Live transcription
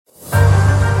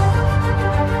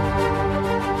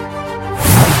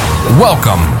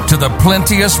Welcome to the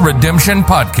Plenteous Redemption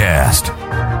Podcast,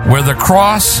 where the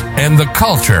cross and the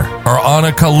culture are on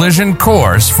a collision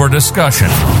course for discussion.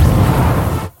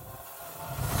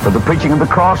 For the preaching of the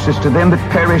cross is to them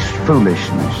that perish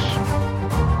foolishness,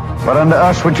 but unto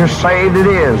us which are saved it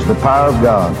is the power of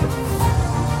God.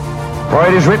 For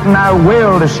it is written, I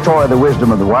will destroy the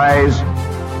wisdom of the wise,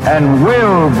 and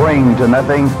will bring to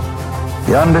nothing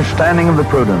the understanding of the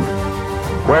prudent.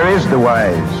 Where is the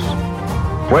wise?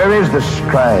 Where is the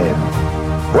scribe?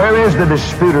 Where is the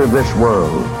disputer of this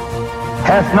world?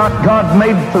 Hath not God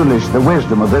made foolish the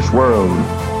wisdom of this world?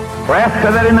 For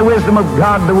after that in the wisdom of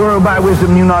God, the world by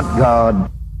wisdom knew not God.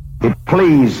 It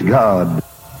pleased God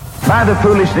by the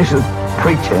foolishness of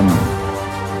preaching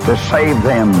to save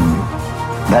them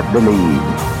that believe.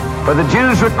 For the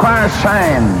Jews require a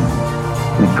sign,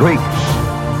 the Greeks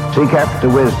seek after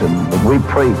wisdom, but we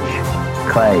preach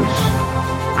Christ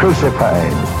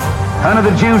crucified. Unto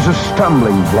the Jews a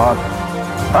stumbling block,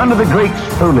 unto the Greeks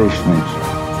foolishness,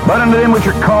 but unto them which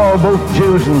are called both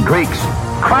Jews and Greeks,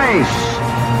 Christ,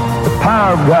 the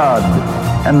power of God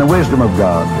and the wisdom of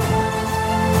God.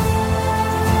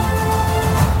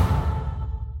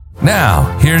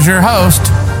 Now, here's your host,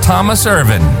 Thomas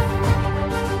Irvin.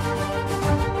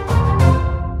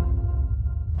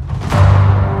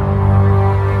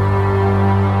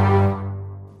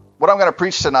 What I'm going to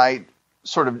preach tonight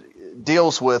sort of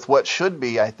deals with what should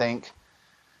be, I think,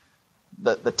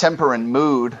 the temper and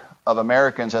mood of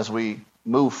Americans as we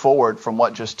move forward from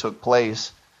what just took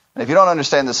place. And if you don't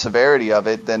understand the severity of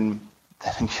it, then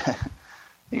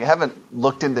you haven't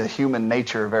looked into human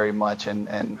nature very much, and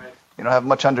you don't have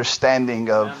much understanding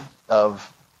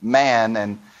of man.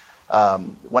 And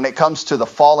when it comes to the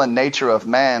fallen nature of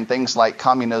man, things like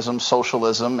communism,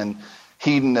 socialism, and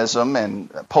hedonism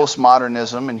and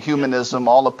postmodernism and humanism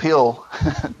all appeal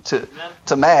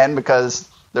to man because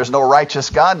there's no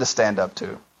righteous God to stand up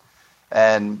to.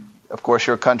 And of course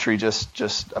your country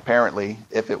just apparently,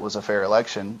 if it was a fair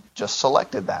election, just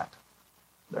selected that.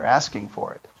 They're asking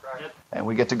for it. And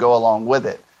we get to go along with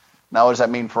it. Now what does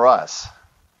that mean for us?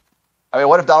 I mean,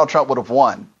 what if Donald Trump would have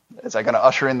won? Is that going to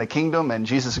usher in the kingdom and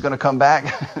Jesus is going to come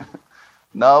back?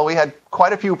 No, we had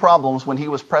quite a few problems when he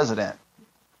was president.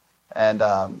 And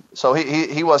so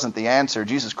he wasn't the answer.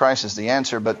 Jesus Christ is the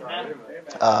answer. But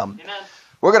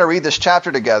we're going to read this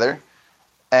chapter together,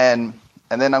 and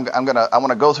then I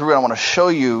want to go through it. I want to show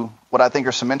you what I think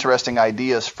are some interesting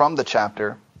ideas from the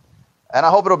chapter, and I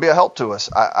hope it'll be a help to us.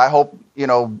 I hope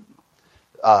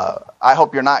I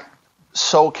hope you're not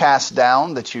so cast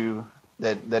down that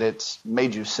it's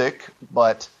made you sick,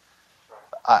 but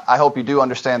I hope you do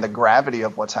understand the gravity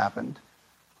of what's happened,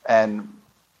 and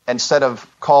instead of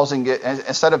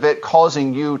it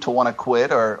causing you to want to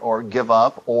quit or give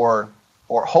up, or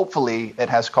hopefully it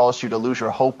has caused you to lose your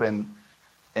hope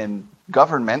in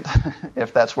government,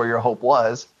 if that's where your hope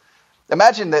was.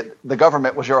 Imagine that the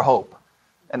government was your hope,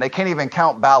 and they can't even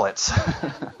count ballots.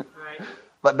 Right.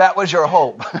 But that was your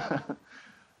hope.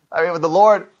 I mean, the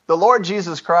Lord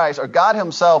Jesus Christ, or God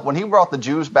himself, when he brought the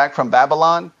Jews back from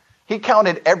Babylon, he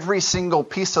counted every single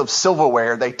piece of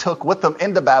silverware they took with them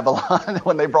into Babylon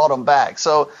when they brought them back.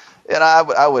 So,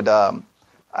 I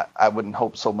wouldn't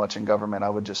hope so much in government. I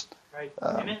would just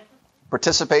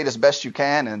participate as best you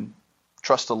can and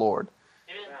trust the Lord.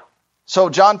 Amen. So,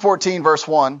 John 14, verse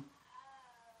 1,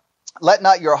 let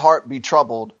not your heart be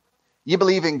troubled. Ye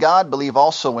believe in God, believe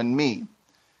also in me.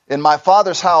 In my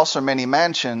Father's house are many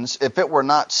mansions. If it were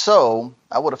not so,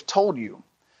 I would have told you.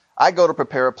 I go to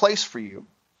prepare a place for you.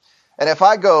 And if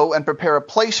I go and prepare a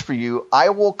place for you, I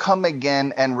will come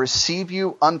again and receive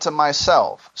you unto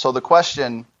myself. So the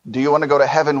question, do you want to go to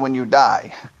heaven when you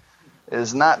die,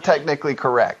 is not technically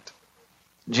correct.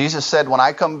 Jesus said, when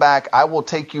I come back, I will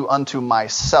take you unto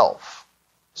myself.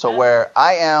 So where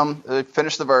I am,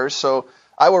 finish the verse, so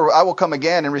I will come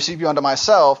again and receive you unto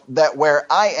myself, that where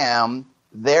I am,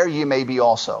 there ye may be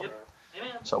also.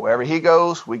 So wherever he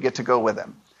goes, we get to go with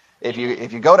him. If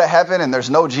you go to heaven and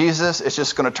there's no Jesus, it's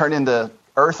just going to turn into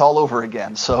earth all over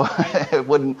again. So it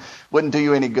wouldn't do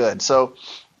you any good. So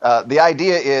the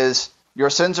idea is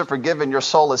your sins are forgiven, your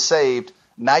soul is saved.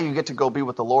 Now you get to go be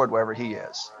with the Lord wherever he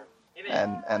is.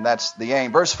 And that's the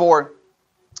aim. Verse 4,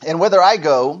 and whither I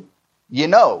go, ye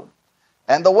know,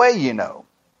 and the way ye know,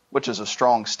 which is a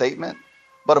strong statement.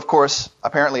 But of course,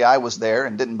 apparently I was there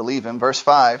and didn't believe him. Verse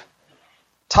 5,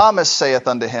 Thomas saith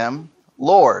unto him,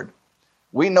 Lord,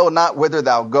 we know not whither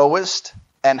thou goest,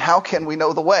 and how can we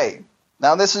know the way?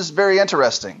 Now this is very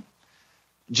interesting.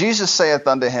 Jesus saith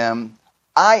unto him,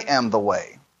 I am the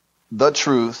way, the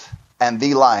truth, and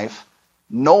the life.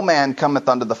 No man cometh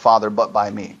unto the Father but by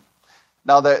me.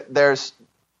 Now there's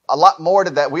a lot more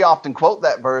to that. We often quote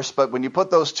that verse, but when you put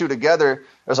those two together,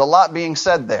 there's a lot being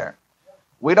said there.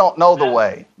 We don't know the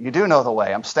way. You do know the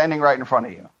way. I'm standing right in front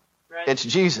of you. It's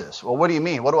Jesus. Well, what do you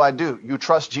mean? What do I do? You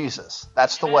trust Jesus.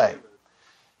 That's the way.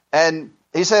 And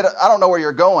he said, I don't know where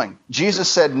you're going. Jesus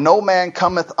said, no man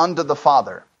cometh unto the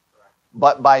Father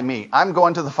but by me. I'm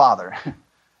going to the Father.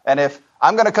 And if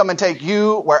I'm going to come and take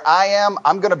you where I am,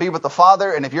 I'm going to be with the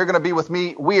Father. And if you're going to be with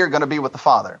me, we are going to be with the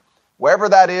Father. Wherever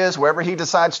that is, wherever he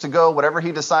decides to go, whatever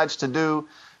he decides to do,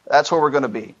 that's where we're going to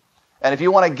be. And if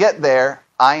you want to get there,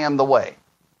 I am the way.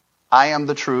 I am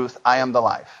the truth. I am the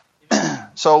life.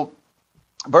 So,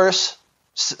 verse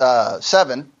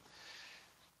 7,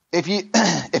 if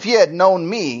ye had known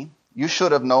me, you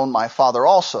should have known my Father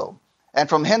also. And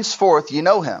from henceforth ye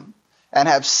know him, and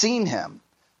have seen him.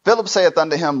 Philip saith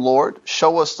unto him, Lord,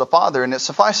 show us the Father, and it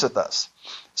sufficeth us.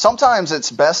 Sometimes it's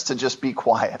best to just be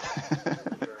quiet.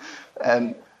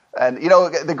 and you know,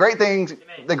 the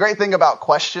great thing about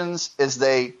questions is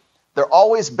they're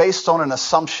always based on an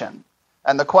assumption.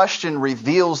 And the question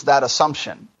reveals that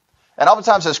assumption. And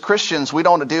oftentimes as Christians, we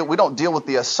don't deal with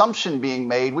the assumption being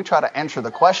made. We try to answer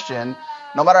the question,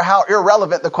 no matter how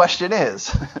irrelevant the question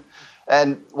is.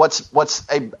 And what's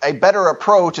a better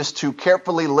approach is to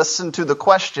carefully listen to the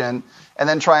question and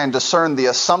then try and discern the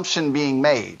assumption being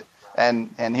made.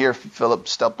 And here Philip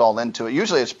stepped all into it.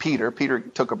 Usually it's Peter. Peter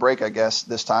took a break, I guess,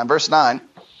 this time. Verse 9,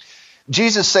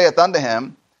 Jesus saith unto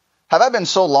him, have I been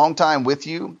so long time with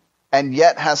you, and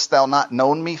yet hast thou not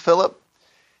known me, Philip?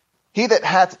 He that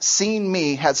hath seen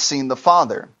me hath seen the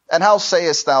Father. And how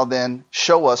sayest thou then,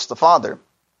 show us the Father?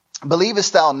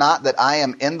 Believest thou not that I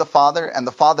am in the Father, and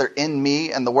the Father in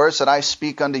me, and the words that I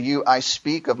speak unto you, I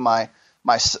speak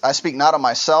I speak not of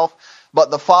myself, but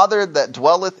the Father that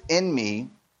dwelleth in me,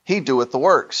 he doeth the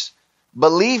works.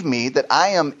 Believe me that I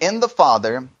am in the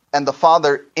Father, and the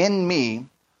Father in me,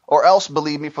 or else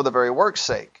believe me for the very work's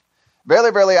sake.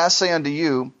 Verily, verily, I say unto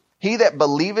you, he that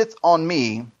believeth on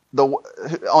me,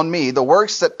 the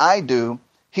works that I do,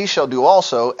 he shall do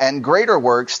also, and greater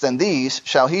works than these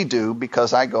shall he do,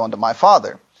 because I go unto my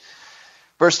Father.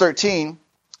 Verse 13,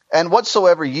 and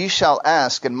whatsoever ye shall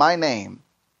ask in my name,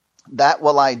 that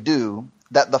will I do,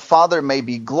 that the Father may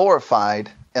be glorified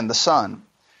in the Son.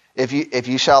 If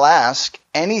ye shall ask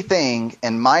anything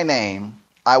in my name,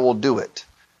 I will do it.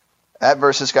 That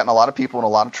verse has gotten a lot of people in a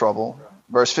lot of trouble.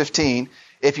 Verse 15,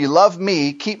 if you love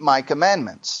me, keep my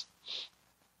commandments.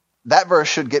 That verse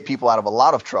should get people out of a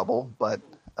lot of trouble, but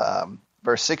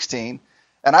verse 16,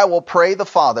 and I will pray the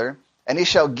Father, and he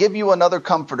shall give you another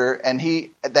comforter, and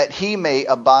that he may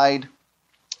abide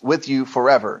with you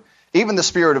forever. Even the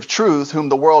Spirit of truth, whom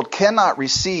the world cannot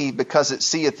receive, because it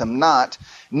seeth him not,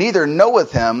 neither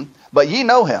knoweth him, but ye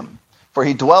know him. For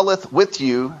he dwelleth with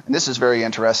you, and this is very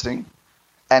interesting,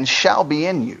 and shall be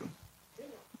in you.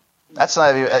 That's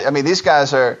not, I mean, these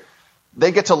guys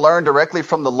they get to learn directly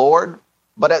from the Lord,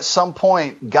 but at some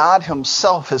point, God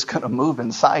himself is going to move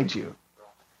inside you.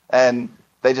 And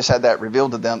they just had that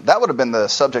revealed to them. That would have been the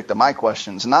subject of my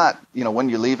questions, not, when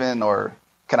you're leaving, or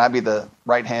can I be at the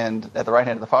right hand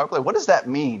of the Father? What does that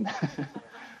mean?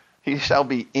 He shall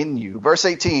be in you. Verse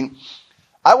 18,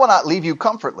 I will not leave you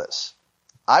comfortless.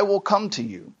 I will come to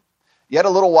you. Yet a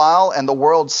little while, and the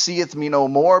world seeth me no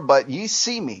more, but ye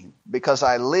see me. Because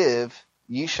I live,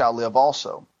 ye shall live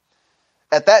also.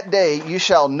 At that day ye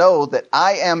shall know that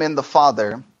I am in the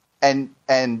Father,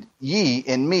 and ye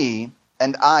in me,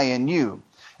 and I in you.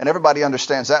 And everybody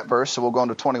understands that verse, so we'll go on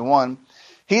to 21.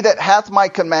 He that hath my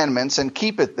commandments and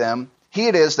keepeth them, he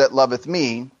it is that loveth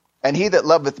me, and he that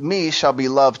loveth me shall be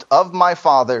loved of my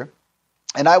Father,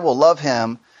 and I will love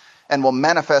him, and will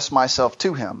manifest myself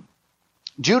to him.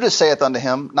 Judas saith unto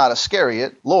him, not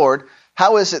Iscariot, Lord,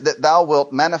 how is it that thou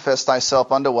wilt manifest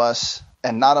thyself unto us,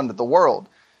 and not unto the world?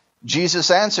 Jesus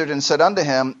answered and said unto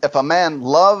him, if a man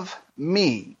love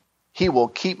me, he will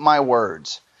keep my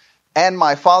words, and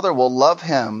my Father will love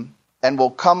him, and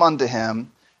will come unto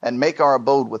him, and make our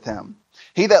abode with him.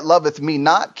 He that loveth me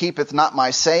not keepeth not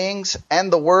my sayings,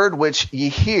 and the word which ye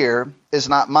hear is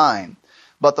not mine,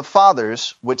 but the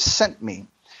Father's which sent me.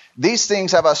 These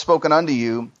things have I spoken unto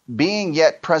you, being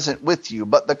yet present with you.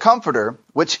 But the Comforter,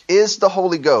 which is the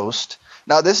Holy Ghost.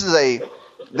 Now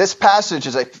this passage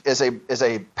is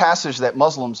a passage that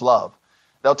Muslims love.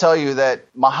 They'll tell you that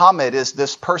Muhammad is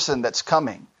this person that's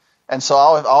coming. And so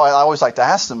I always like to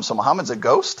ask them, so Muhammad's a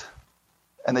ghost?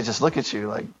 And they just look at you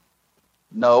like,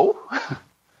 no.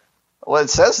 Well,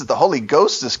 it says that the Holy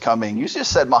Ghost is coming. You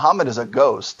just said Muhammad is a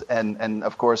ghost. And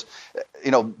of course,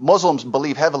 Muslims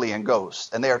believe heavily in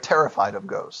ghosts, and they are terrified of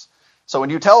ghosts. So when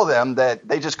you tell them that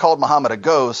they just called Muhammad a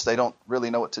ghost, they don't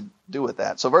really know what to do with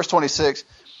that. So verse 26,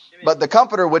 But the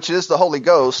Comforter, which is the Holy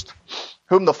Ghost,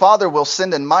 whom the Father will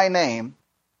send in my name,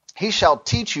 he shall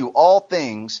teach you all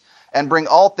things and bring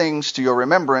all things to your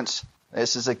remembrance.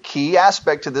 This is a key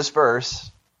aspect to this verse.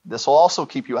 This will also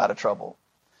keep you out of trouble.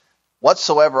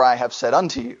 Whatsoever I have said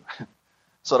unto you.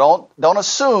 So don't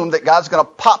assume that God's going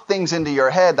to pop things into your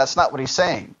head. That's not what he's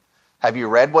saying. Have you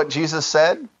read what Jesus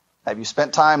said? Have you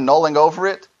spent time mulling over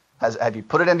it? Have you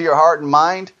put it into your heart and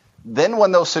mind? Then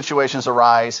when those situations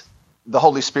arise, the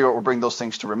Holy Spirit will bring those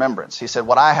things to remembrance. He said,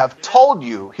 what I have told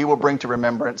you, he will bring to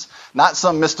remembrance. Not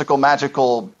some mystical,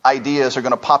 magical ideas are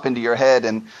going to pop into your head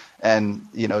and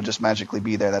just magically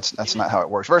be there. That's not how it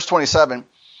works. Verse 27,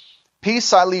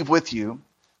 peace I leave with you.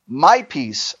 My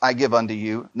peace I give unto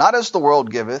you. Not as the world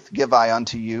giveth, give I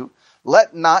unto you.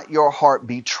 Let not your heart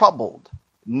be troubled,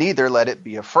 neither let it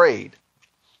be afraid.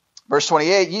 Verse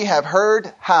 28, ye have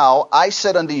heard how I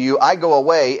said unto you, I go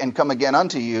away and come again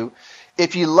unto you.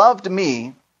 If ye loved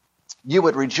me, you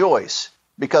would rejoice,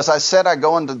 because I said I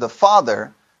go unto the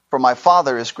Father, for my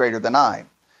Father is greater than I.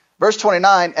 Verse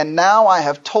 29, and now I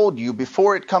have told you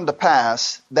before it come to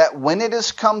pass, that when it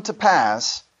is come to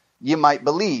pass, ye might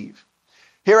believe.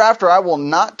 Hereafter I will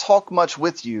not talk much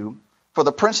with you, for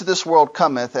the prince of this world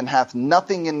cometh and hath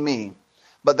nothing in me,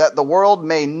 but that the world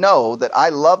may know that I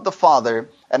love the Father,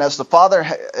 and as the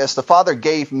Father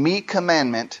gave me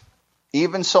commandment,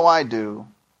 even so I do.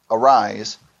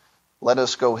 Arise, let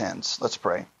us go hence. Let's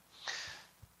pray.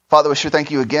 Father, we sure thank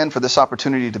you again for this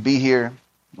opportunity to be here.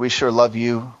 We sure love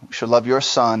you. We sure love your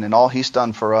Son and all he's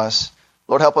done for us.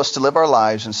 Lord, help us to live our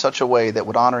lives in such a way that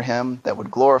would honor him, that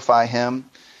would glorify him.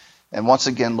 And once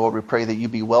again, Lord, we pray that you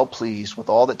be well pleased with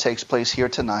all that takes place here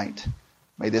tonight.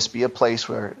 May this be a place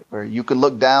where you can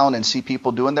look down and see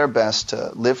people doing their best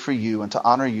to live for you and to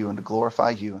honor you and to glorify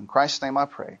you. In Christ's name I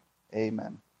pray.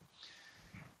 Amen.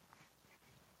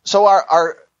 So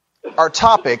our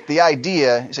topic, the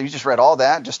idea, so you just read all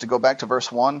that just to go back to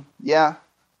verse 1? Yeah.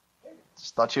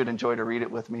 Just thought you'd enjoy to read it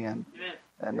with me and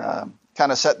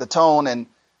kind of set the tone. And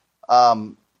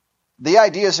the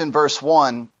idea is in verse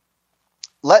 1,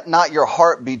 let not your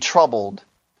heart be troubled.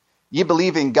 Ye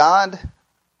believe in God,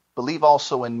 believe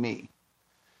also in me.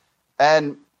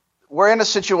 And we're in a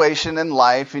situation in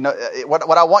life,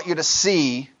 what I want you to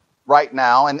see right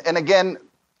now, and again,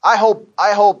 I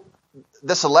hope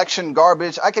this election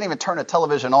garbage, I can't even turn a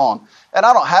television on. And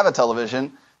I don't have a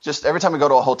television. Just every time we go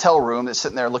to a hotel room, it's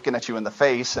sitting there looking at you in the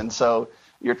face. And so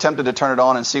you're tempted to turn it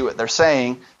on and see what they're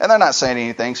saying. And they're not saying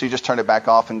anything, so you just turn it back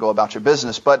off and go about your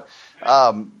business. But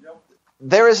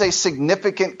there is a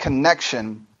significant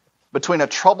connection between a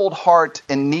troubled heart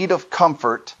in need of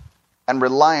comfort and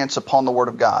reliance upon the Word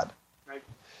of God. Right.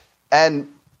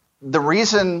 And the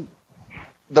reason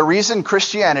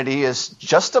Christianity is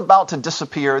just about to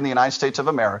disappear in the United States of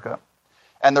America,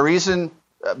 and the reason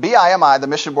BIMI, the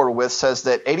Mission Board we're with, says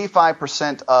that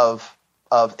 85%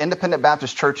 of independent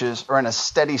Baptist churches are in a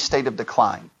steady state of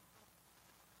decline.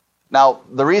 Now,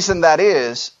 the reason that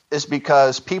is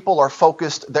because people are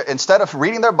focused, instead of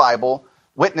reading their Bible,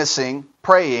 witnessing,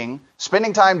 praying,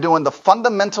 spending time doing the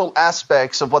fundamental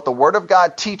aspects of what the Word of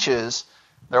God teaches,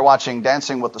 they're watching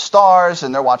Dancing with the Stars,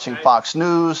 and they're watching Fox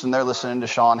News, and they're listening to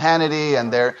Sean Hannity,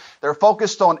 and they're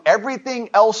focused on everything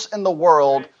else in the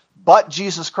world but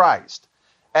Jesus Christ.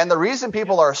 And the reason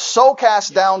people are so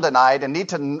cast down tonight and need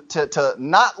to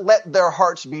not let their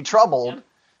hearts be troubled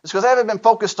is because they haven't been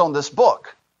focused on this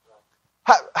book.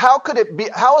 How could it be?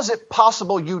 How is it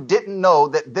possible you didn't know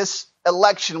that this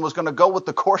election was going to go with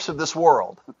the course of this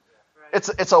world?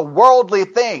 It's a worldly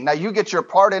thing. Now, you get your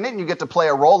part in it, and you get to play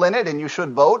a role in it, and you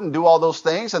should vote and do all those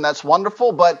things, and that's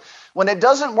wonderful. But when it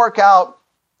doesn't work out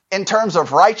in terms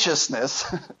of righteousness,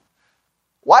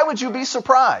 why would you be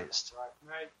surprised?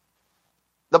 Right.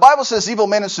 The Bible says evil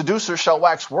men and seducers shall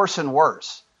wax worse and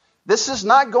worse. This is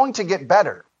not going to get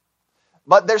better.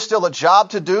 But there's still a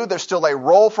job to do. There's still a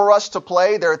role for us to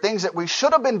play. There are things that we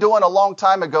should have been doing a long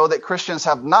time ago that Christians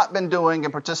have not been doing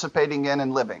and participating in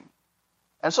and living.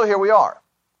 And so here we are.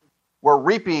 We're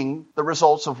reaping the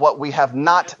results of what we have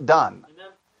not done.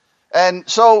 And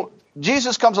so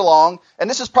Jesus comes along, and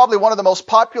this is probably one of the most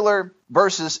popular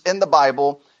verses in the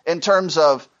Bible in terms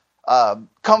of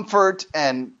comfort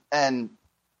and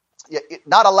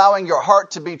not allowing your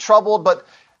heart to be troubled. But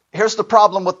here's the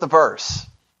problem with the verse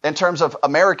in terms of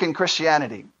American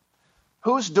Christianity.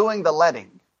 Who's doing the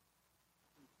letting?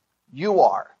 You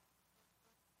are.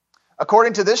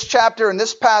 According to this chapter and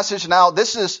this passage, now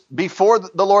this is before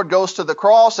the Lord goes to the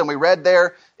cross, and we read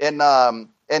there in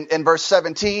verse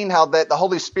 17 how that the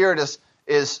Holy Spirit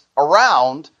is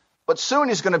around, but soon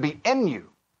He's going to be in you.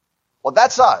 Well,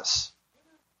 that's us.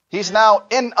 He's now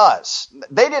in us.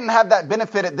 They didn't have that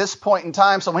benefit at this point in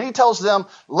time. So when he tells them,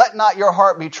 let not your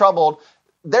heart be troubled,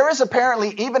 there is apparently,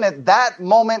 even at that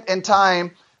moment in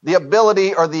time, the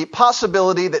ability or the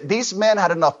possibility that these men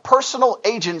had enough personal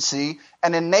agency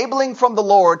and enabling from the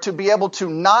Lord to be able to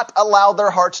not allow their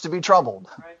hearts to be troubled.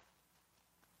 Right.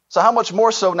 So how much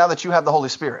more so now that you have the Holy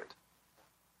Spirit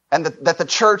and that the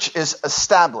church is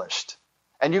established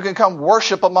and you can come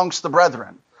worship amongst the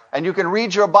brethren and you can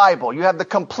read your Bible. You have the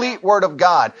complete Word of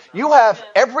God. You have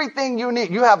everything you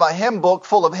need. You have a hymn book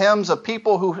full of hymns of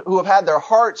people who have had their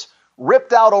hearts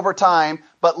ripped out over time,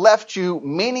 but left you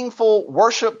meaningful,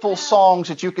 worshipful songs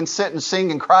that you can sit and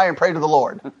sing and cry and pray to the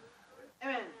Lord.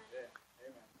 Amen.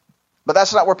 But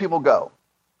that's not where people go.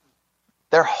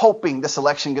 They're hoping this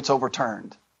election gets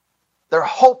overturned. They're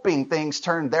hoping things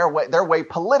turn their way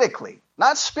politically,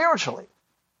 not spiritually.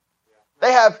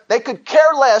 They could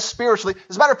care less spiritually.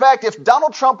 As a matter of fact, if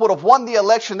Donald Trump would have won the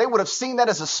election, they would have seen that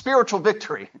as a spiritual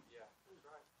victory.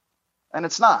 And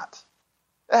it's not.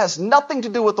 It has nothing to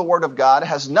do with the Word of God. It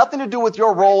has nothing to do with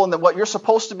your role and what you're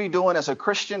supposed to be doing as a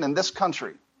Christian in this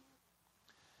country.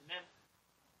 Amen.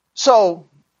 So,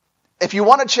 if you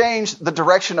want to change the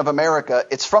direction of America,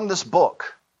 it's from this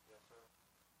book.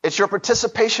 It's your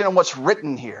participation in what's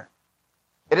written here.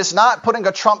 It is not putting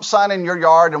a Trump sign in your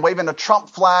yard and waving a Trump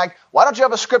flag. Why don't you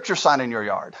have a scripture sign in your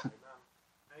yard?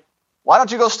 Why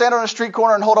don't you go stand on a street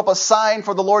corner and hold up a sign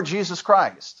for the Lord Jesus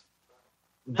Christ?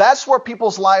 That's where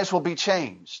people's lives will be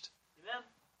changed. Amen.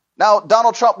 Now,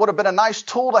 Donald Trump would have been a nice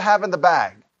tool to have in the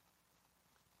bag.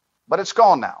 But it's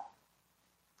gone now.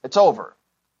 It's over.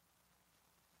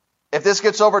 If this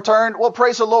gets overturned, well,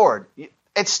 praise the Lord.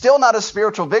 It's still not a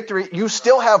spiritual victory. You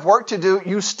still have work to do.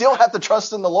 You still have to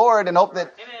trust in the Lord and hope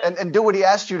that and do what He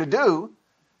asked you to do.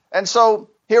 And so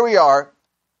here we are.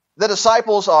 The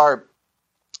disciples are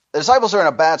in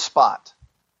a bad spot.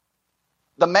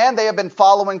 The man they have been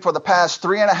following for the past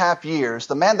 3.5 years,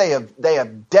 the man they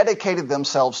have dedicated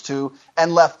themselves to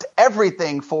and left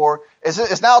everything for,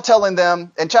 is now telling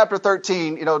them in chapter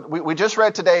 13, we just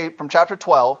read today from chapter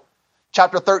 12.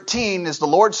 Chapter 13 is the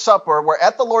Lord's Supper, where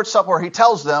at the Lord's Supper he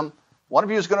tells them, one of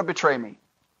you is going to betray me.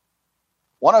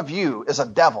 One of you is a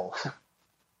devil,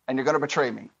 and you're going to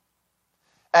betray me.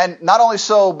 And not only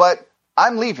so, but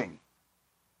I'm leaving.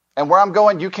 And where I'm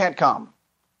going, you can't come.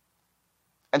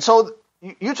 And so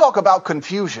you talk about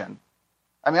confusion.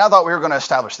 I mean, I thought we were going to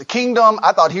establish the kingdom.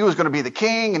 I thought he was going to be the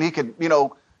king, and he could,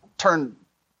 turn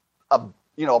a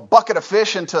bucket of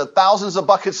fish into thousands of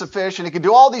buckets of fish, and he could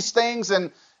do all these things.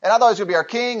 And I thought he was going to be our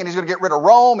king, and he's going to get rid of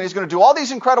Rome, and he's going to do all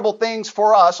these incredible things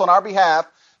for us on our behalf,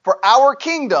 for our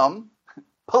kingdom,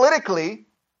 politically.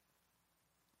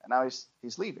 And now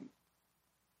he's leaving.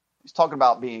 He's talking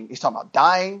about dying. He's talking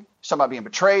about being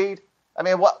betrayed. I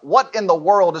mean, what in the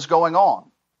world is going on?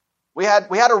 We had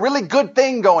a really good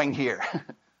thing going here.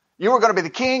 You were going to be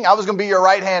the king. I was going to be your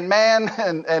right-hand man,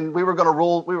 and we were going to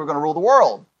rule the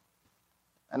world.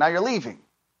 And now you're leaving.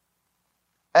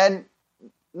 And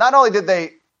not only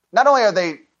are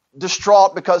they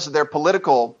distraught because of their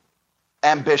political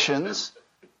ambitions,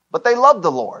 but they love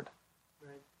the Lord.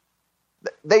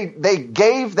 They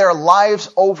gave their lives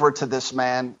over to this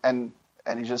man, and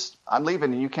he just, I'm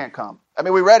leaving and you can't come. I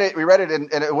mean, we read it,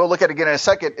 and we'll look at it again in a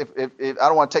second. If I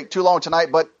don't want to take too long tonight,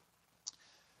 but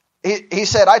he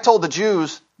said, I told the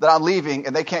Jews that I'm leaving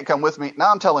and they can't come with me.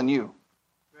 Now I'm telling you.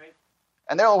 Right.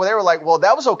 And they were like, well,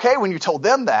 that was okay when you told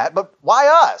them that, but why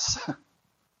us?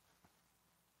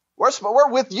 We're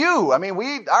with you. I mean,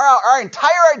 our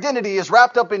entire identity is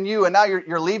wrapped up in you, and now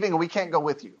you're leaving and we can't go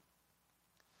with you.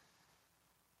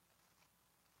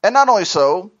 And not only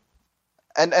so,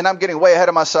 and I'm getting way ahead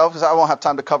of myself because I won't have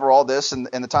time to cover all this in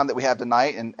the time that we have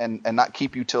tonight and not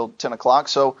keep you till 10 o'clock.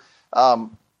 So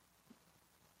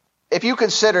if you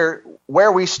consider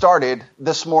where we started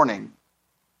this morning,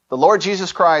 the Lord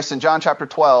Jesus Christ in John chapter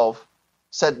 12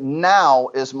 said, now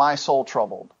is my soul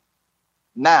troubled.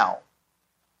 Now.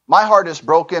 My heart is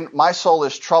broken. My soul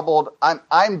is troubled.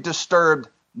 I'm disturbed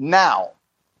now.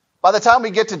 By the time we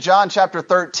get to John chapter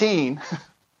 13,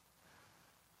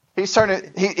 he's told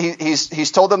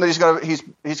them that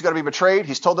he's going to be betrayed.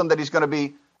 He's told them that he's going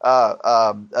to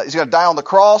die on the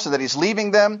cross and that he's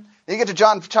leaving them. Then you get to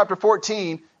John chapter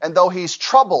 14, and though he's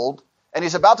troubled and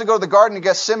he's about to go to the Garden of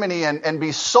Gethsemane and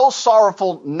be so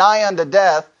sorrowful, nigh unto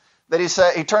death, that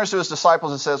he turns to his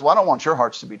disciples and says, well, I don't want your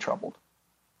hearts to be troubled.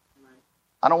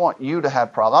 I don't want you to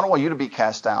have problems. I don't want you to be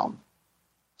cast down.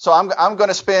 So I'm going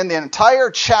to spend the entire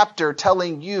chapter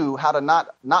telling you how to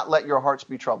not let your hearts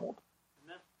be troubled.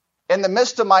 Amen. in the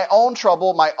midst of my own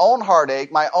trouble, my own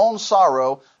heartache, my own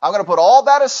sorrow, I'm going to put all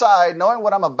that aside, knowing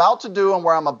what I'm about to do and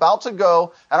where I'm about to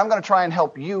go, and I'm going to try and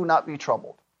help you not be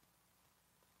troubled.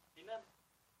 Amen.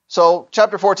 So,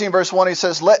 chapter 14, verse 1, he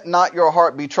says, let not your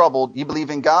heart be troubled. You believe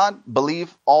in God,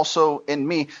 believe also in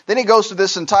me. Then he goes through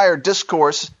this entire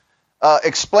discourse,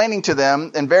 explaining to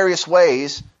them in various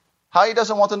ways how he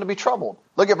doesn't want them to be troubled.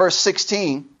 Look at verse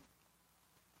 16.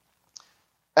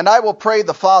 And I will pray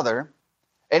the Father,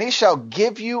 and he shall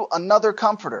give you another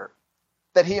comforter,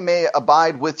 that he may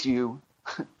abide with you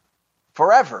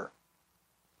forever.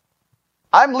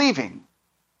 I'm leaving,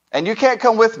 and you can't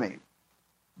come with me.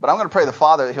 But I'm going to pray the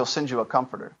Father that he'll send you a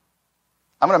comforter.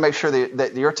 I'm going to make sure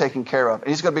that you're taken care of. And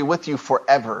he's going to be with you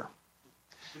forever.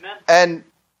 Amen.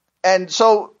 And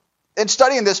so, in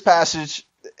studying this passage,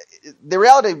 the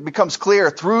reality becomes clear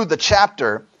through the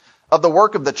chapter of the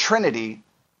work of the Trinity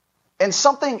in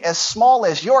something as small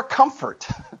as your comfort.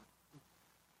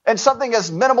 And something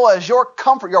as minimal as your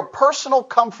comfort, your personal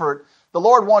comfort. The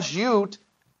Lord wants you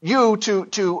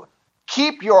to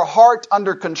keep your heart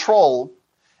under control,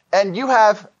 and you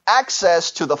have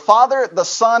access to the Father, the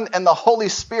Son, and the Holy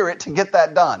Spirit to get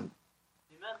that done.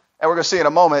 Amen. And we're going to see in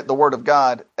a moment the Word of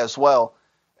God as well.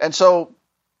 And so,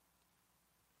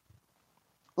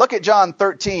 look at John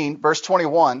 13, verse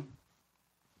 21.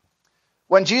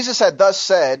 When Jesus had thus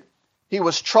said, he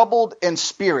was troubled in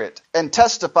spirit and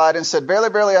testified and said, verily,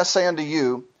 verily, I say unto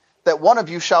you, that one of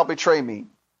you shall betray me.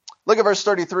 Look at verse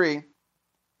 33.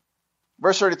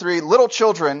 Verse 33, little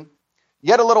children,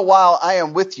 yet a little while I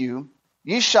am with you.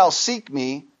 Ye shall seek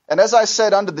me. And as I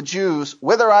said unto the Jews,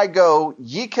 whither I go,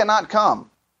 ye cannot come.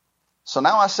 So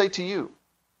now I say to you,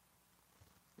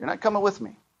 you're not coming with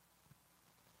me.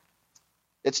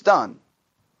 It's done.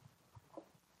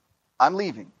 I'm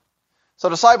leaving. So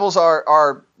disciples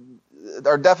are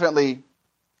definitely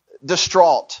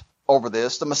distraught over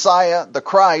this. The Messiah, the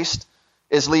Christ,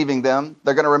 is leaving them.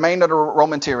 They're going to remain under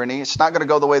Roman tyranny. It's not going to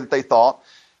go the way that they thought.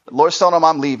 The Lord's telling them,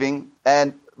 I'm leaving.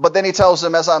 But then he tells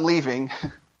them, as I'm leaving,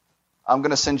 I'm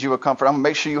going to send you a comforter. I'm going to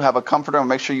make sure you have a comforter. I'm going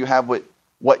to make sure you have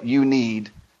what you need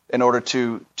in order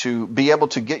to be able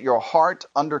to get your heart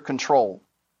under control.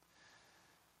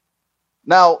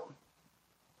 Now,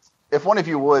 if one of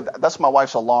you would, that's my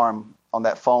wife's alarm on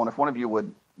that phone. If one of you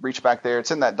would reach back there,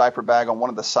 it's in that diaper bag on one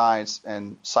of the sides,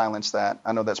 and silence that.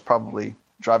 I know that's probably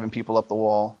driving people up the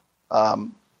wall.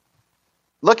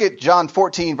 Look at John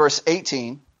 14, verse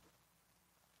 18.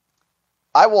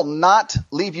 I will not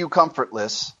leave you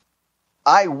comfortless.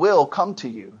 I will come to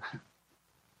you.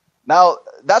 Now,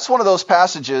 that's one of those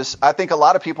passages I think a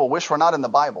lot of people wish were not in the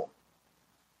Bible.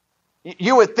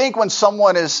 You would think when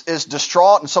someone is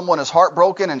distraught and someone is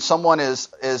heartbroken and someone has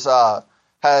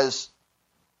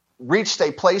reached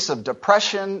a place of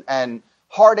depression and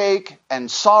heartache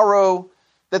and sorrow,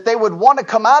 that they would want to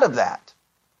come out of that.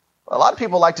 But a lot of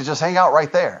people like to just hang out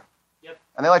right there. Yep.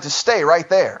 And they like to stay right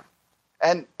there.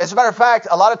 And as a matter of fact,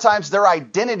 a lot of times their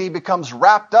identity becomes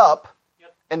wrapped up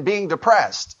in being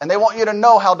depressed. And they want you to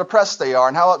know how depressed they are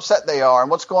and how upset they are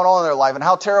and what's going on in their life and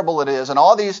how terrible it is and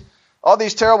all these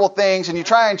terrible things. And you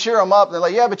try and cheer them up and they're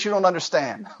like, yeah, but you don't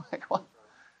understand. Like, what?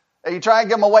 And you try and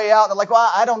give them a way out and they're like,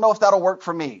 well, I don't know if that'll work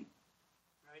for me.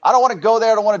 I don't want to go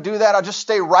there. I don't want to do that. I'll just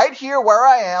stay right here where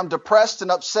I am, depressed and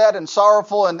upset and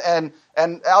sorrowful, and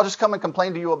I'll just come and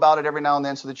complain to you about it every now and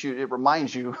then so that it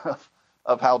reminds you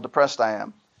of how depressed I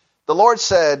am. The Lord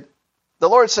said,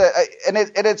 and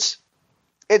it's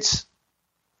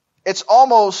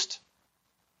almost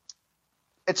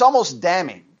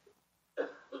damning.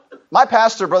 My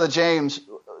pastor, Brother James,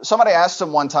 somebody asked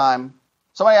him one time,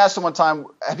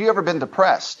 have you ever been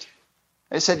depressed?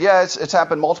 He said, yeah, it's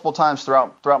happened multiple times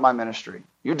throughout my ministry.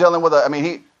 You're dealing with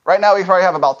right now we probably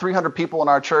have about 300 people in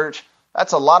our church.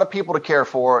 That's a lot of people to care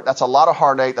for. That's a lot of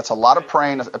heartache. That's a lot of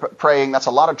praying. That's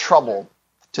a lot of trouble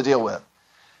to deal with.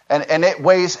 And it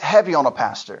weighs heavy on a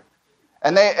pastor.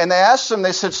 And they asked him,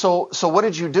 they said, so what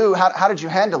did you do? How did you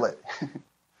handle it?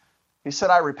 He said,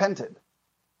 I repented.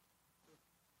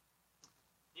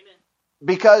 Amen.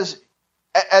 Because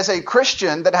as a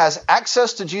Christian that has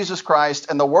access to Jesus Christ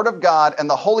and the Word of God and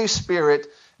the Holy Spirit,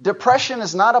 depression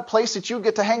is not a place that you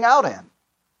get to hang out in.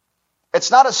 It's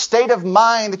not a state of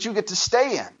mind that you get to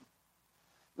stay in.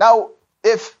 Now,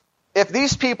 if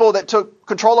these people that took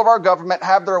control of our government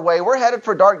have their way, we're headed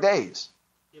for dark days.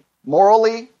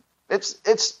 Morally,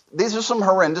 these are some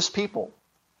horrendous people.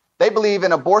 They believe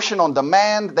in abortion on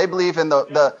demand. They believe in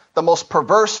the most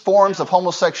perverse forms of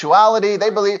homosexuality.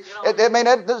 They believe,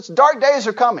 dark days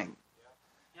are coming.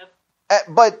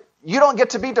 But you don't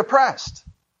get to be depressed.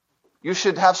 You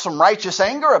should have some righteous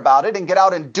anger about it and get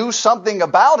out and do something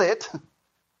about it.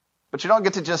 But you don't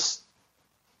get to just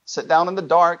sit down in the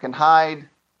dark and hide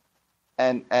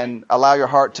and allow your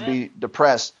heart to be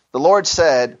depressed. The Lord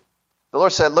said,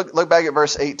 look back at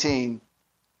verse 18,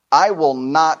 I will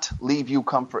not leave you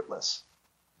comfortless.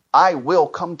 I will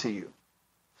come to you.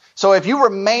 So if you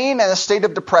remain in a state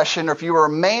of depression, or if you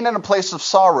remain in a place of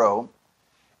sorrow,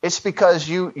 it's because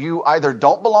you either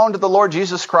don't belong to the Lord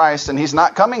Jesus Christ and He's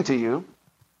not coming to you,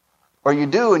 or you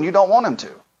do and you don't want Him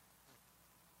to.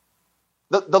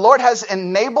 The Lord has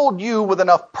enabled you with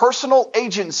enough personal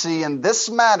agency in this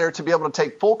matter to be able to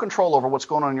take full control over what's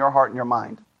going on in your heart and your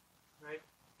mind.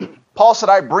 Right. Paul said,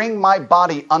 I bring my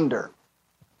body under.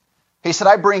 He said,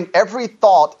 I bring every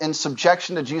thought in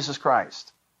subjection to Jesus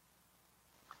Christ.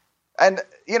 And,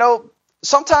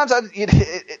 sometimes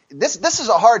this is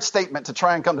a hard statement to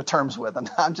try and come to terms with.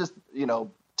 And I'm just,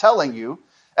 telling you,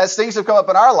 as things have come up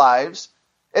in our lives,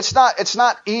 it's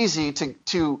not easy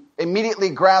to immediately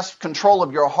grasp control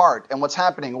of your heart and what's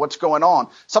happening, what's going on.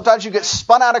 Sometimes you get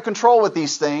spun out of control with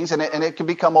these things, and it can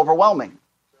become overwhelming.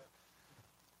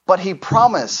 But He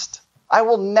promised, I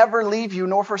will never leave you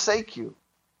nor forsake you.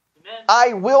 Amen.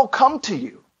 I will come to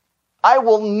you. I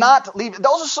will not leave.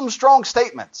 Those are some strong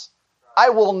statements. I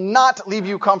will not leave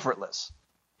you comfortless.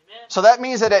 Amen. So that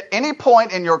means that at any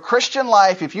point in your Christian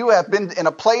life, if you have been in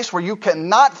a place where you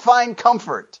cannot find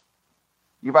comfort,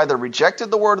 you've either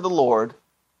rejected the word of the Lord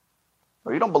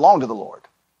or you don't belong to the Lord.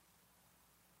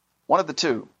 One of the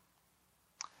two.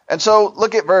 And so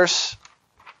let's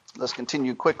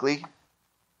continue quickly.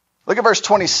 Look at verse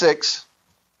 26.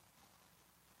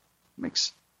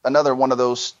 Makes another one of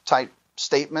those type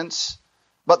statements.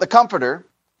 But the Comforter,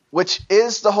 which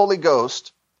is the Holy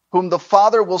Ghost, whom the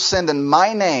Father will send in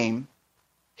my name,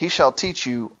 He shall teach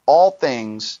you all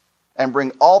things and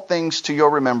bring all things to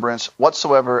your remembrance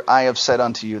whatsoever I have said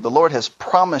unto you. The Lord has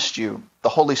promised you the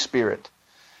Holy Spirit.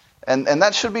 And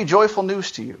that should be joyful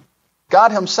news to you.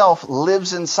 God Himself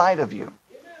lives inside of you.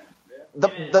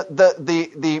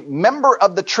 The member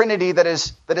of the Trinity that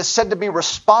is said to be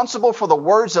responsible for the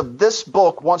words of this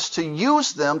book wants to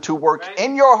use them to work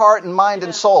in your heart and mind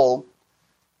and soul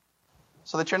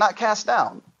so that you're not cast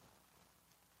down.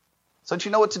 So that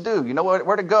you know what to do. You know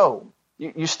where to go.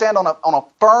 You stand on a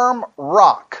firm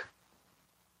rock.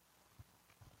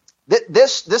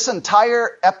 This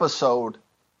entire episode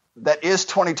that is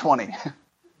 2020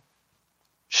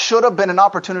 should have been an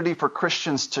opportunity for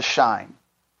Christians to shine.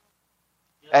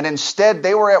 And instead,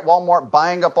 they were at Walmart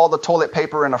buying up all the toilet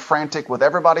paper in a frantic with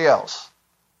everybody else.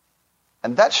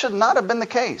 And that should not have been the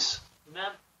case. Amen.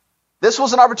 This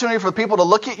was an opportunity for people to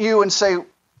look at you and say,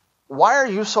 why are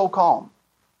you so calm?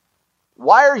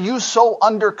 Why are you so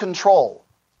under control?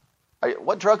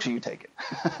 What drugs are you taking?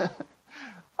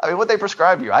 What they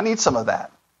prescribe you? I need some of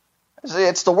that.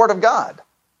 It's the Word of God.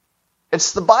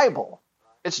 It's the Bible.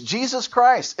 It's Jesus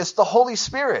Christ. It's the Holy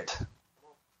Spirit.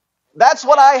 That's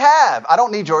what I have. I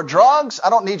don't need your drugs. I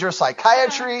don't need your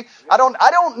psychiatry. I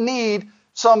don't need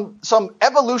some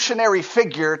evolutionary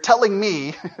figure telling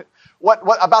me what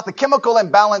about the chemical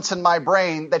imbalance in my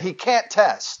brain that he can't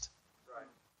test.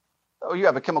 Oh, you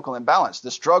have a chemical imbalance.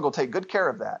 This drug will take good care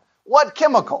of that. What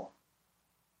chemical?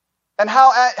 And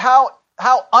how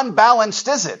unbalanced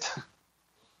is it?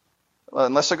 Well,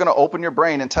 unless they're going to open your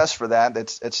brain and test for that,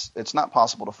 it's not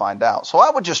possible to find out. So I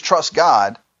would just trust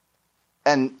God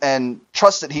and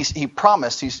trust that He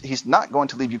promised He's not going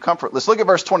to leave you comfortless. Look at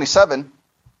verse 27.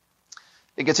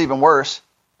 It gets even worse.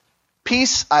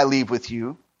 Peace I leave with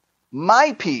you,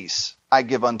 my peace I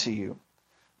give unto you.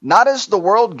 Not as the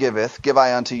world giveth, give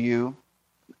I unto you.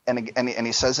 And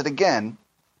he says it again.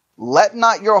 Let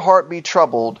not your heart be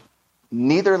troubled,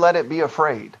 neither let it be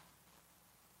afraid.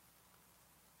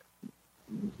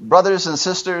 Brothers and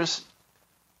sisters,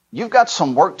 you've got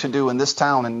some work to do in this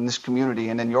town and in this community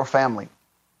and in your family.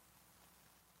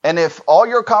 And if all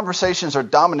your conversations are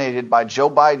dominated by Joe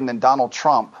Biden and Donald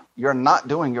Trump, you're not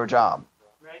doing your job.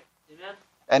 Right. Amen.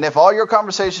 And if all your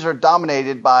conversations are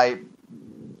dominated by,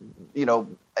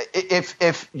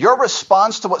 if your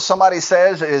response to what somebody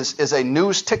says is a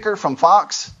news ticker from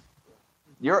Fox,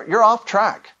 you're off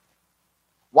track.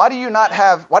 Why do you not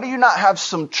have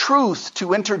some truth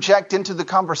to interject into the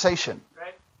conversation?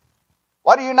 Right.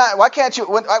 Why can't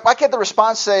the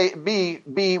response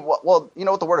be well, you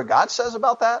know what the Word of God says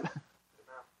about that?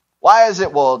 Why is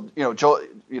it,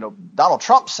 Donald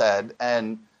Trump said,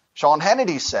 and Sean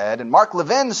Hannity said, and Mark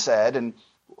Levin said, and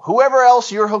whoever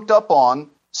else you're hooked up on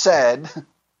said.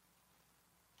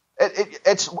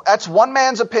 It's one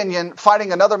man's opinion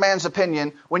fighting another man's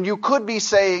opinion when you could be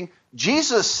saying,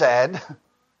 Jesus said.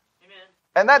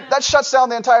 And that shuts down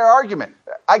the entire argument.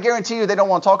 I guarantee you they don't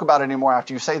want to talk about it anymore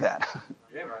after you say that.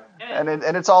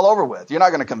 And it's all over with. You're not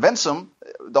going to convince them.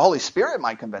 The Holy Spirit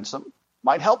might convince them,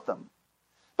 might help them.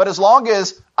 But as long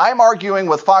as I'm arguing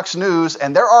with Fox News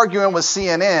and they're arguing with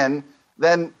CNN,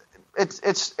 then it's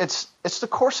the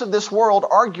course of this world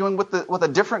arguing with a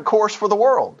different course for the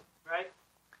world. Right.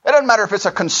 It doesn't matter if it's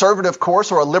a conservative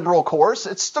course or a liberal course.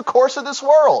 It's the course of this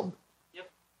world. Yep.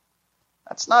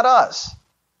 That's not us.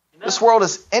 Amen. This world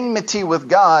is enmity with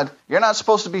God. You're not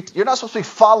supposed to be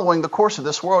following the course of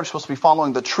this world. You're supposed to be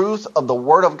following the truth of the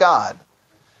Word of God.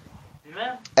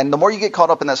 Amen. And the more you get caught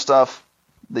up in that stuff,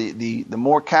 the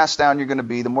more cast down you're going to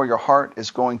be, the more your heart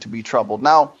is going to be troubled.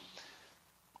 Now,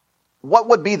 what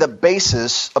would be the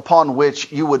basis upon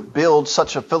which you would build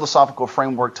such a philosophical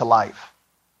framework to life?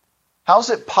 How is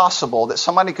it possible that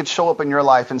somebody could show up in your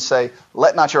life and say,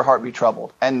 "Let not your heart be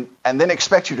troubled," and then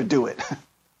expect you to do it?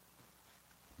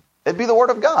 It'd be the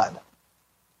Word of God.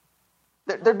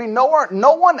 There'd be no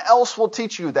one else will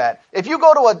teach you that.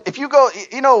 Philippians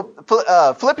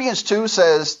 2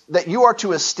 says that you are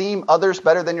to esteem others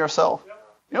better than yourself.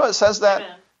 You know it says that?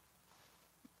 Amen.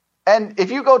 And if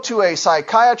you go to a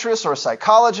psychiatrist or a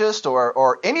psychologist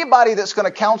or anybody that's going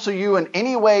to counsel you in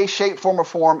any way, shape, form, or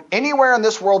form, anywhere in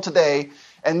this world today,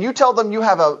 and you tell them you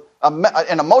have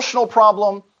an emotional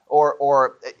problem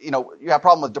or you have a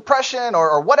problem with depression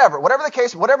or whatever the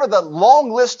case, whatever the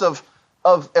long list of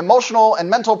emotional and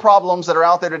mental problems that are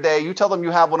out there today, you tell them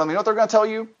you have one of them, you know what they're going to tell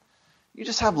you? You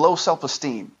just have low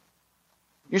self-esteem.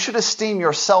 You should esteem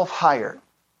yourself higher,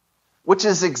 which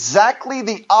is exactly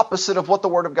the opposite of what the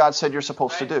Word of God said you're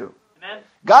supposed to do. Amen.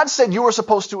 God said you were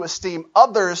supposed to esteem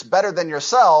others better than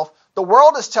yourself. The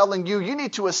world is telling you you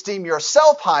need to esteem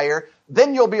yourself higher,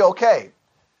 then you'll be okay.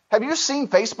 Have you seen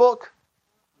Facebook?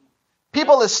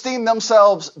 People esteem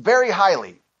themselves very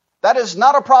highly. That is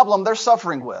not a problem they're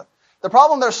suffering with. The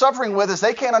problem they're suffering with is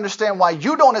they can't understand why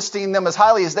you don't esteem them as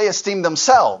highly as they esteem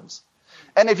themselves.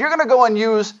 And if you're going to go and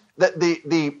use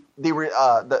the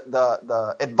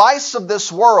advice of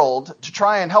this world to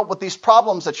try and help with these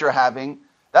problems that you're having,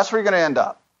 that's where you're going to end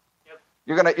up. Yep.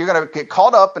 You're going to get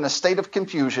caught up in a state of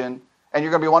confusion, and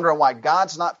you're going to be wondering why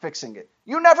God's not fixing it.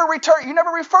 You never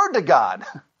referred to God.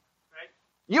 Right.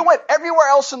 You went everywhere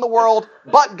else in the world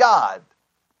but God.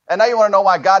 And now you want to know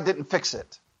why God didn't fix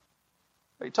it.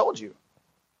 He told you.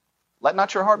 Let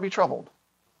not your heart be troubled.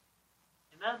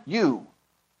 Amen.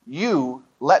 You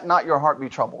let not your heart be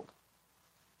troubled.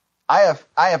 I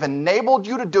have enabled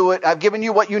you to do it. I've given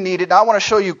you what you needed. Now I want to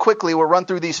show you quickly, we'll run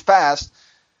through these fast,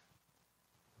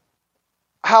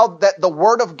 how that the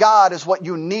Word of God is what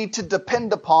you need to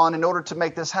depend upon in order to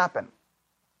make this happen.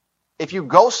 If you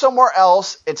go somewhere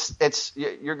else,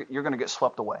 you're going to get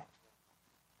swept away.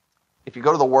 If you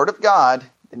go to the Word of God,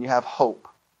 then you have hope.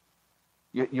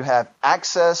 You have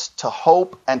access to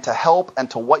hope and to help and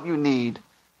to what you need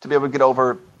to be able to get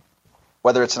over,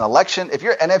 whether it's an election. If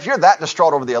you're that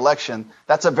distraught over the election,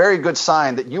 that's a very good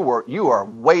sign that you are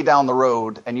way down the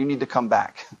road and you need to come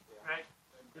back. Right.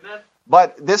 Amen.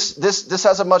 But this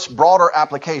has a much broader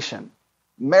application.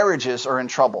 Marriages are in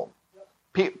trouble.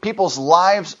 People's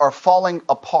lives are falling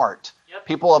apart. Yep.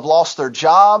 People have lost their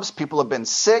jobs. People have been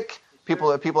sick.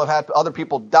 People have had other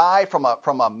people die from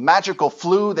a magical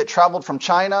flu that traveled from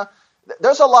China.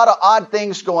 There's a lot of odd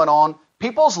things going on.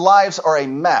 People's lives are a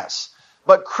mess.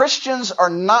 But Christians are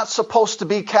not supposed to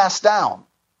be cast down.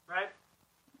 Right.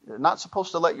 You're not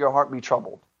supposed to let your heart be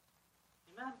troubled.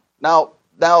 Amen. Now,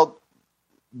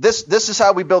 this is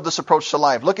how we build this approach to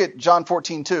life. Look at John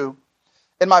 14:2.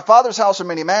 In my Father's house are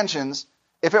many mansions.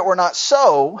 If it were not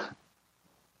so,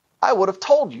 I would have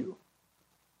told you.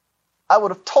 I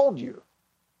would have told you.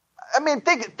 I mean,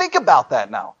 think about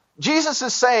that now. Jesus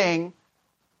is saying,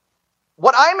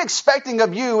 what I'm expecting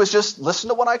of you is just listen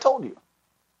to what I told you.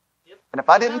 Yep. And if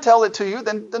I didn't tell it to you,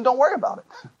 then don't worry about it.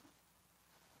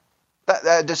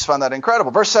 I just found that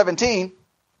incredible. Verse 17,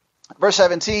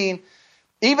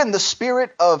 even the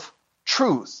Spirit of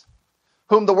truth,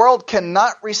 whom the world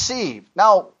cannot receive.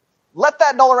 Now, let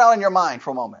that null around in your mind for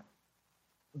a moment.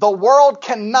 The world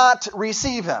cannot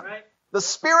receive him. Right. The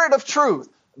Spirit of truth.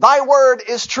 Thy word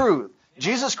is truth.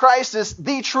 Jesus Christ is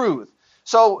the truth.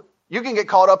 So you can get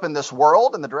caught up in this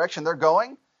world and the direction they're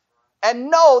going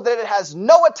and know that it has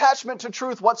no attachment to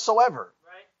truth whatsoever.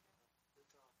 Right.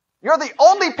 You're the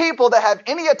only people that have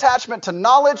any attachment to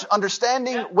knowledge,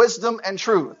 understanding, wisdom, and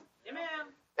truth.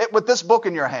 Amen. With this book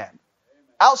in your hand.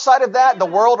 Outside of that, the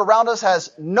world around us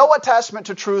has no attachment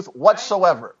to truth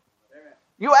whatsoever.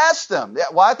 You ask them,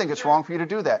 well, I think it's wrong for you to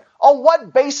do that. On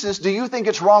what basis do you think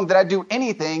it's wrong that I do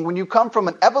anything when you come from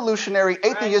an evolutionary,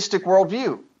 atheistic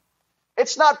worldview?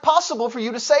 It's not possible for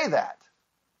you to say that.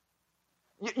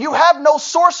 You have no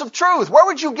source of truth. Where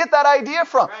would you get that idea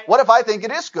from? Right. What if I think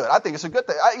it is good? I think it's a good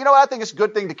thing. You know what? I think it's a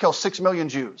good thing to kill 6 million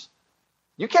Jews.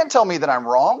 You can't tell me that I'm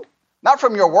wrong. Not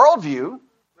from your worldview.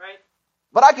 Right.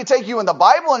 But I could take you in the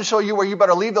Bible and show you where you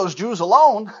better leave those Jews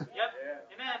alone. Yep.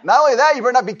 Amen. Not only that, you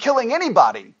better not be killing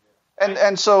anybody.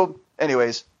 And so,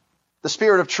 anyways, the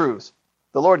Spirit of truth.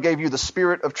 The Lord gave you the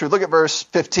Spirit of truth. Look at verse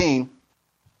 15.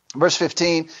 Verse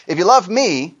 15, if you love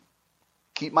me,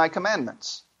 keep my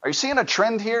commandments. Are you seeing a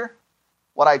trend here?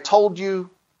 What I told you,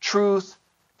 truth,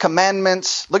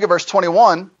 commandments. Look at verse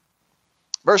 21.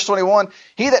 Verse 21,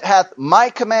 he that hath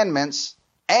my commandments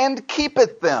and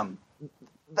keepeth them.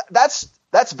 That's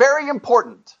very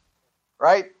important,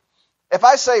 right? If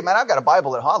I say, man, I've got a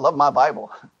Bible at home, I love my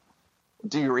Bible.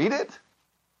 Do you read it?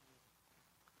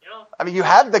 You know, I mean, you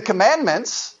have the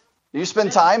commandments. Do you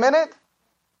spend time in it?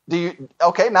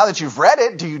 Okay, now that you've read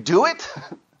it, do you do it?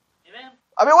 amen.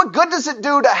 I mean, what good does it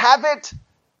do to have it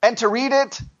and to read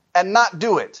it and not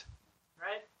do it?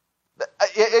 Right.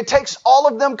 It takes all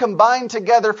of them combined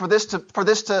together for this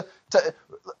to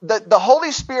the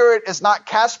Holy Spirit is not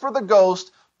Casper the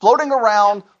Ghost floating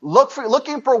around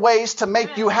looking for ways to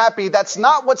make you happy. That's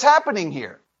not what's happening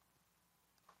here.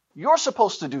 You're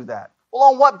supposed to do that. Well,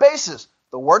 on what basis?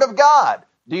 The Word of God.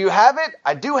 Do you have it?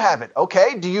 I do have it.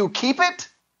 Okay. Do you keep it?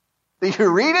 Do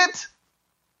you read it?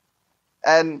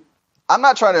 And I'm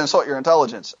not trying to insult your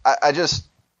intelligence. I just,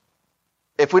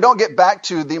 if we don't get back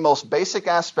to the most basic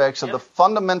aspects of the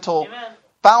fundamental, Amen.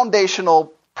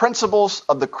 foundational principles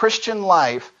of the Christian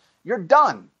life, you're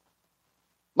done.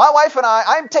 My wife and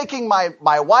I'm taking my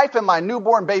wife and my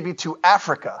newborn baby to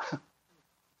Africa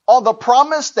on the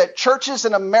promise that churches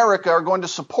in America are going to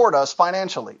support us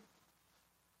financially.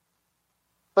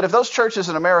 But if those churches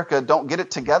in America don't get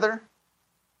it together,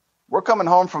 we're coming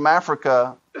home from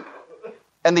Africa,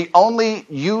 and the only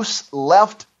use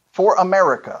left for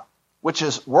America, which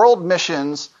is world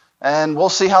missions, and we'll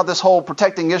see how this whole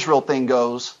protecting Israel thing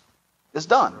goes, is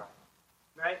done.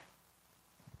 Right.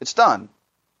 It's done.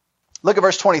 Look at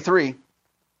verse 23.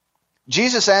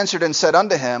 Jesus answered and said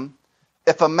unto him,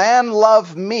 if a man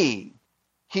love me,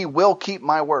 he will keep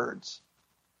my words.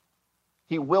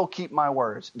 He will keep my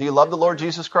words. Do you love the Lord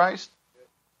Jesus Christ?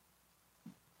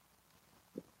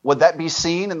 Would that be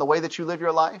seen in the way that you live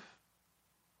your life?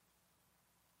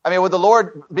 I mean, would the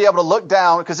Lord be able to look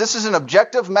down, because this is an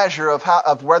objective measure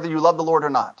of whether you love the Lord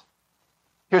or not.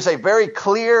 Here's a very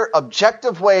clear,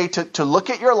 objective way to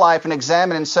look at your life and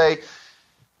examine and say,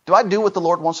 do I do what the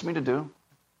Lord wants me to do?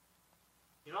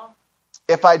 You know,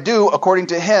 If I do, according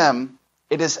to Him,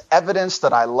 it is evidence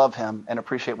that I love Him and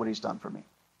appreciate what He's done for me.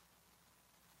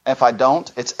 If I don't,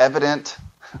 it's evident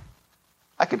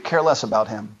I could care less about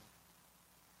Him.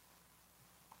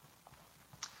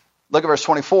 Look at verse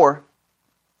 24.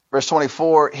 Verse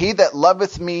 24, he that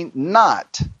loveth me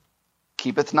not,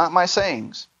 keepeth not my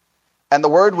sayings. And the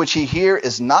word which ye hear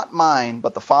is not mine,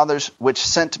 but the Father's which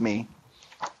sent me.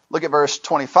 Look at verse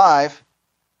 25.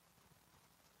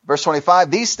 Verse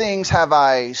 25, these things have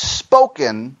I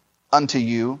spoken unto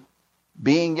you,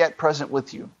 being yet present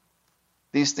with you.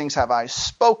 These things have I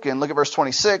spoken. Look at verse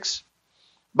 26.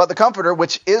 But the Comforter,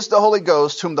 which is the Holy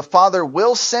Ghost, whom the Father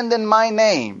will send in my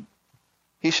name,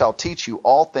 he shall teach you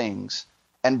all things,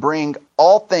 and bring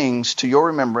all things to your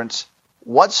remembrance,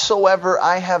 whatsoever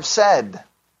I have said.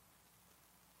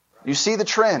 You see the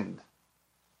trend.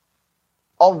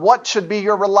 On what should be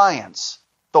your reliance?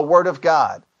 The Word of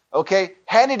God. Okay,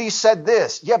 Hannity said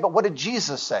this. Yeah, but what did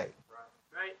Jesus say?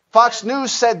 right. Fox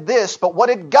News said this, but what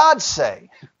did God say?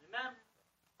 Amen.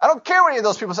 I don't care what any of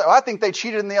those people say. Oh, I think they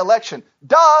cheated in the election.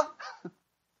 Duh!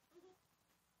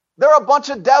 They're a bunch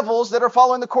of devils that are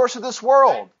following the course of this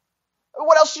world.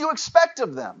 What else do you expect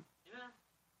of them? Amen.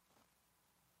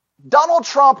 Donald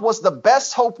Trump was the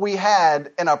best hope we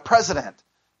had in a president.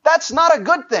 That's not a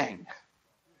good thing.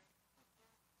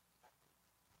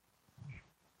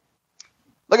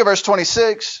 Look at verse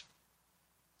 26.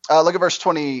 Look at verse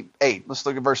 28. Let's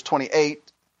look at verse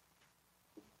 28.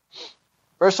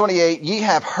 Verse 28, ye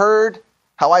have heard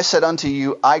how I said unto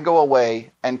you, I go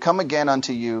away and come again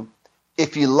unto you.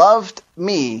 If ye loved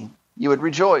me, you would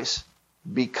rejoice,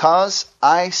 because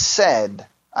I said,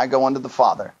 I go unto the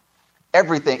Father.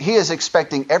 Everything, he is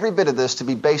expecting every bit of this to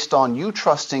be based on you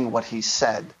trusting what he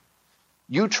said.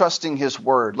 You trusting his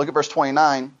word. Look at verse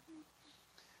 29.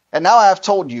 And now I have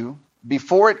told you,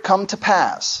 before it come to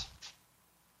pass.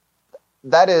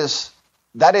 That is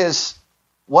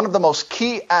one of the most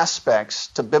key aspects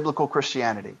to biblical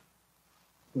Christianity.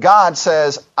 God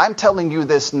says, I'm telling you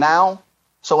this now,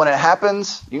 so when it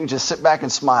happens, you can just sit back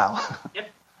and smile. Yep.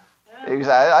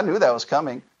 I knew that was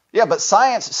coming. Yeah, but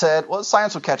science said, well,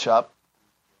 science will catch up.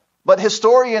 But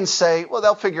historians say, well,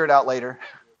 they'll figure it out later.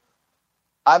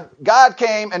 God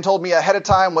came and told me ahead of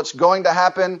time what's going to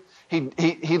happen.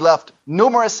 He left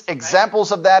numerous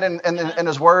examples of that in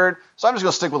his word. So I'm just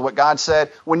going to stick with what God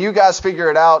said. When you guys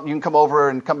figure it out, you can come over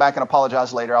and come back and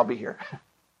apologize later. I'll be here.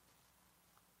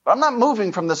 But I'm not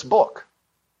moving from this book.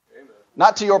 Amen.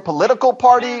 Not to your political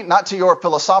party, not to your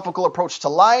philosophical approach to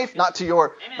life, not to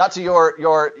your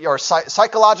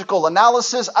psychological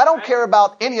analysis. I don't care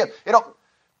about any of it.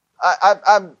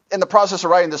 I'm in the process of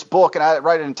writing this book, and I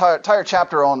write an entire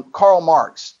chapter on Karl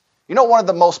Marx. You know, one of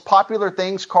the most popular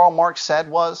things Karl Marx said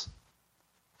was,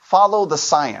 follow the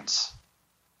science.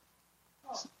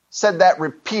 Said that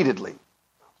repeatedly.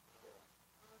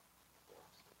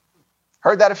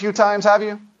 Heard that a few times, have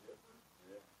you?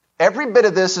 Every bit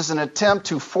of this is an attempt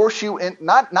to force you in,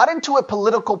 not into a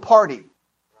political party,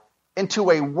 into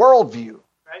a worldview.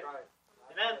 Right.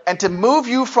 And to move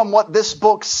you from what this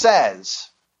book says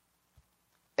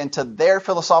into their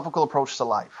philosophical approach to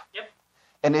life. Yep.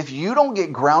 And if you don't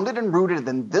get grounded and rooted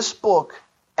in this book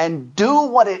and do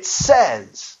what it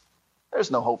says,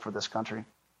 there's no hope for this country.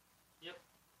 Yep.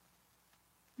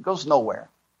 It goes nowhere.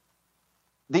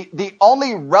 The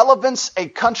only relevance a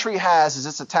country has is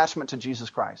its attachment to Jesus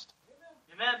Christ.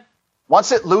 Amen.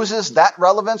 Once it loses that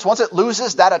relevance, once it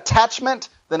loses that attachment,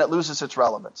 then it loses its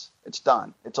relevance. It's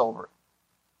done. It's over.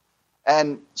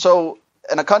 And so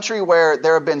in a country where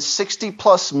there have been 60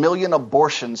 plus million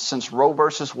abortions since Roe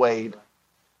versus Wade,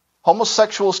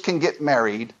 homosexuals can get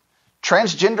married,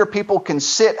 transgender people can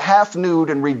sit half nude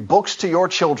and read books to your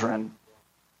children,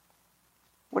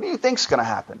 what do you think's going to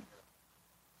happen?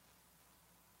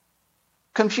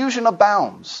 Confusion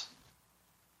abounds.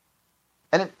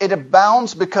 And it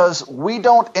abounds because we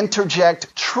don't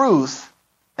interject truth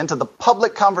into the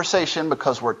public conversation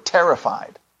because we're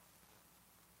terrified.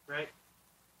 Right.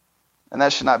 And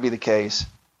that should not be the case.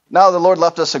 Now the Lord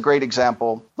left us a great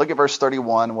example. Look at verse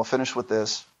 31, and we'll finish with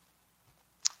this.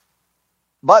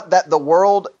 But that the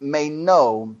world may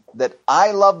know that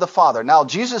I love the Father. Now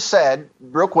Jesus said,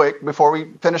 real quick, before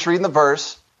we finish reading the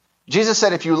verse, Jesus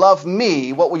said, if you love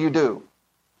me, what will you do?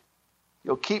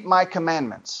 You'll keep my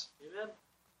commandments. Amen.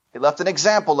 He left an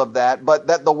example of that, but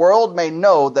that the world may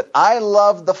know that I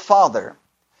love the Father.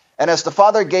 And as the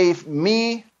Father gave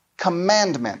me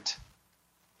commandment,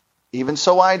 even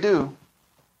so I do.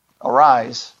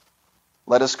 Arise,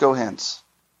 let us go hence.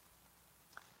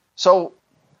 So,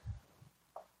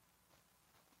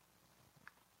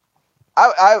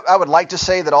 I would like to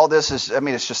say that all this is,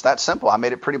 it's just that simple. I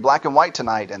made it pretty black and white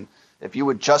tonight, and if you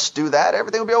would just do that,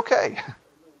 everything would be okay.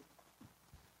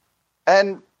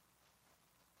 And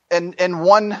on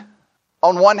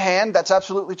one hand, that's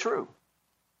absolutely true.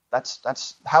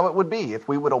 That's how it would be if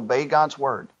we would obey God's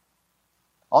word.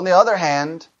 On the other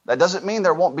hand, that doesn't mean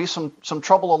there won't be some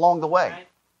trouble along the way. Right.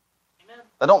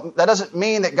 Amen. That doesn't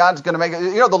mean that God's going to make it.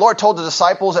 You know, the Lord told the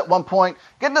disciples at one point,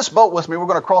 get in this boat with me, we're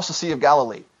going to cross the Sea of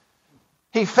Galilee.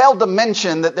 He failed to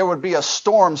mention that there would be a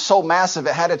storm so massive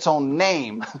it had its own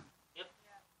name. Yep.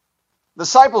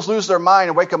 Disciples lose their mind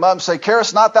and wake them up and say,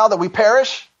 carest not thou that we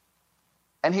perish?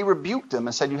 And he rebuked them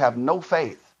and said, you have no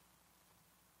faith.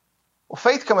 Well,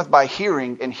 faith cometh by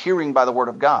hearing, and hearing by the word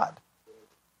of God.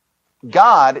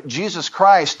 God, Jesus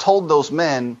Christ, told those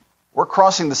men, we're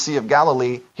crossing the Sea of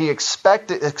Galilee. He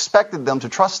expected them to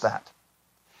trust that.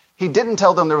 He didn't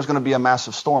tell them there was going to be a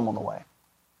massive storm on the way.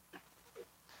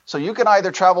 So you can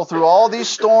either travel through all these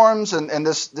storms and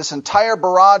this entire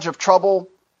barrage of trouble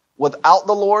without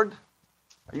the Lord,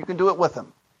 or you can do it with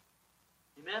him.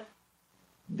 Amen.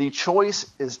 The choice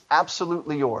is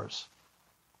absolutely yours.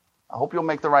 I hope you'll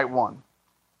make the right one.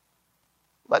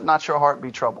 Let not your heart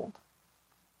be troubled.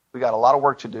 We got a lot of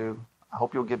work to do. I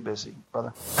hope you'll get busy,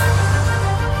 brother.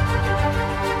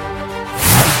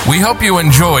 We hope you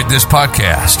enjoyed this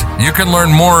podcast. You can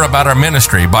learn more about our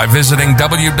ministry by visiting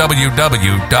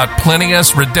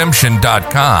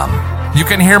www.plenteousredemption.com. You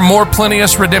can hear more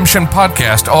Plenteous Redemption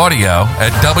podcast audio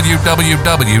at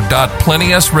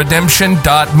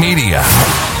www.plenteousredemption.media.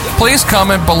 Please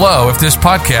comment below if this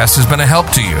podcast has been a help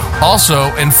to you.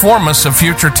 Also, inform us of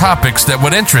future topics that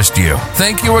would interest you.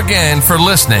 Thank you again for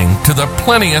listening to the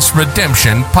Plenteous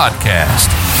Redemption podcast.